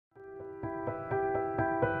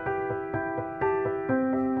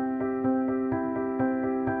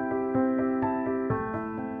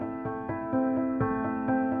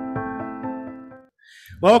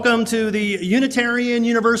Welcome to the Unitarian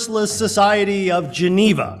Universalist Society of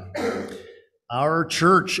Geneva. Our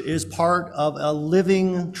church is part of a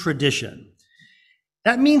living tradition.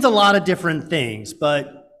 That means a lot of different things,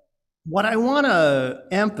 but what I want to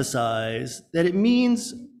emphasize that it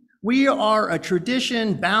means we are a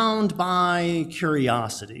tradition bound by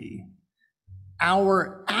curiosity.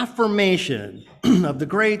 Our affirmation of the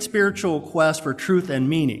great spiritual quest for truth and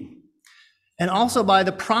meaning, and also by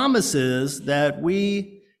the promises that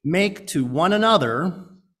we make to one another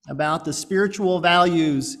about the spiritual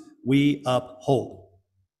values we uphold.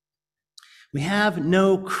 We have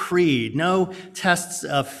no creed, no tests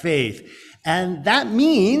of faith, and that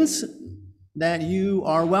means that you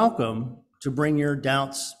are welcome to bring your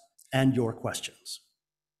doubts and your questions.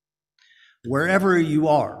 Wherever you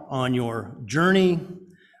are on your journey,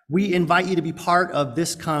 we invite you to be part of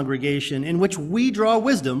this congregation in which we draw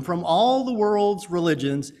wisdom from all the world's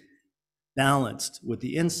religions, balanced with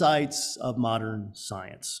the insights of modern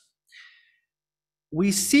science.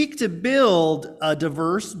 We seek to build a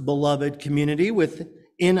diverse, beloved community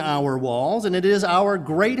within our walls, and it is our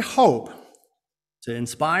great hope to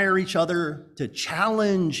inspire each other, to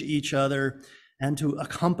challenge each other, and to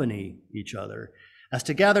accompany each other, as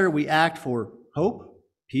together we act for hope,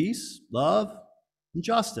 peace, love, and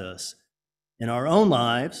justice in our own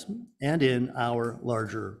lives and in our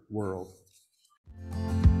larger world.